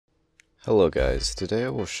Hello guys, today I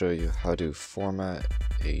will show you how to format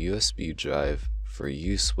a USB drive for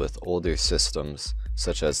use with older systems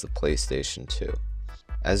such as the PlayStation 2.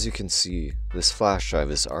 As you can see, this flash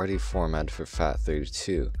drive is already formatted for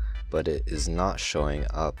FAT32, but it is not showing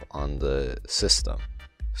up on the system.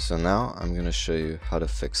 So now I'm going to show you how to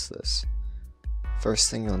fix this.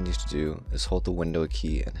 First thing you'll need to do is hold the window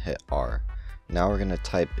key and hit R. Now we're going to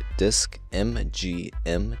type disk mgmt.msc.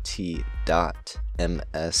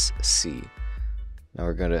 Now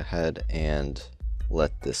we're going to head and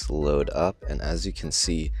let this load up, and as you can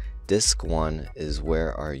see, disk 1 is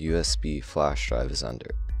where our USB flash drive is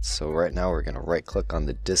under. So right now we're going to right click on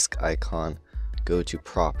the disk icon, go to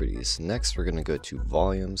properties. Next we're going to go to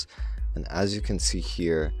volumes, and as you can see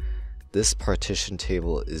here, this partition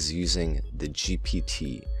table is using the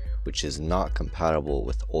GPT, which is not compatible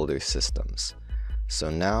with older systems. So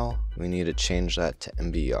now we need to change that to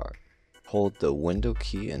MBR. Hold the window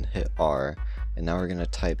key and hit R, and now we're going to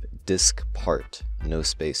type disk part, no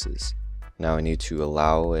spaces. Now we need to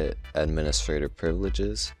allow it administrator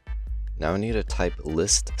privileges. Now we need to type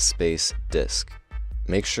list space disk.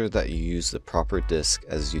 Make sure that you use the proper disk,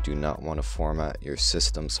 as you do not want to format your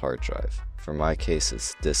system's hard drive. For my case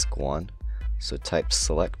it's disk 1, so type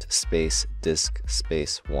select space disk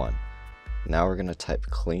space 1. Now we're going to type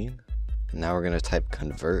clean. Now we're going to type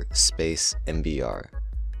convert space MBR.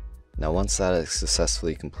 Now once that is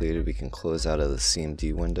successfully completed, we can close out of the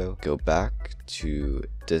CMD window, go back to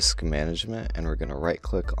disk management, and we're going to right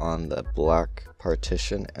click on the black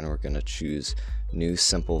partition and we're going to choose new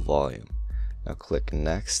simple volume. Now click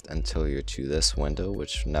next until you're to this window,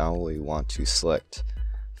 which now we want to select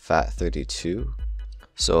FAT32.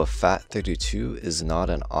 So if FAT32 is not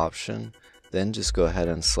an option, then just go ahead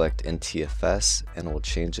and select NTFS and we'll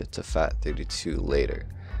change it to FAT32 later.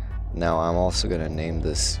 Now I'm also going to name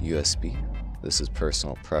this USB. This is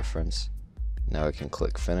personal preference. Now we can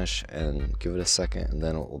click finish and give it a second, and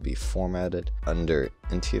then it will be formatted under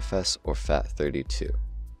NTFS or FAT32.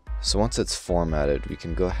 So once it's formatted, we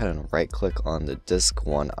can go ahead and right click on the disk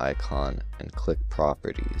 1 icon and click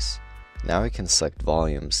properties. Now we can select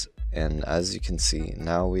volumes, and as you can see,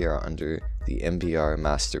 now we are under the MBR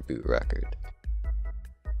master boot record.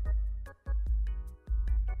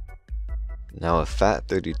 Now if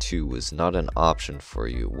FAT32 was not an option for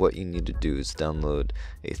you, what you need to do is download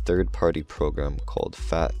a third-party program called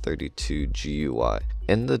FAT32 GUI.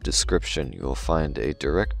 In the description you will find a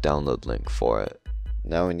direct download link for it.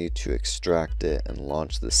 Now we need to extract it and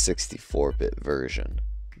launch the 64-bit version.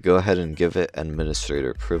 Go ahead and give it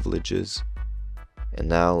administrator privileges. And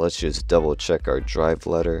now let's just double check our drive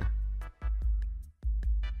letter.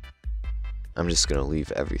 I'm just going to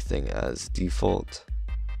leave everything as default.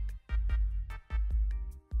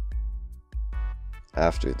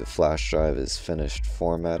 After the flash drive is finished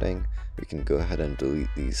formatting, we can go ahead and delete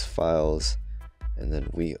these files, and then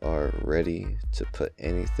we are ready to put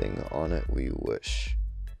anything on it we wish.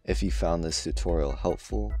 If you found this tutorial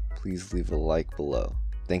helpful, please leave a like below.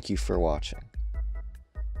 Thank you for watching.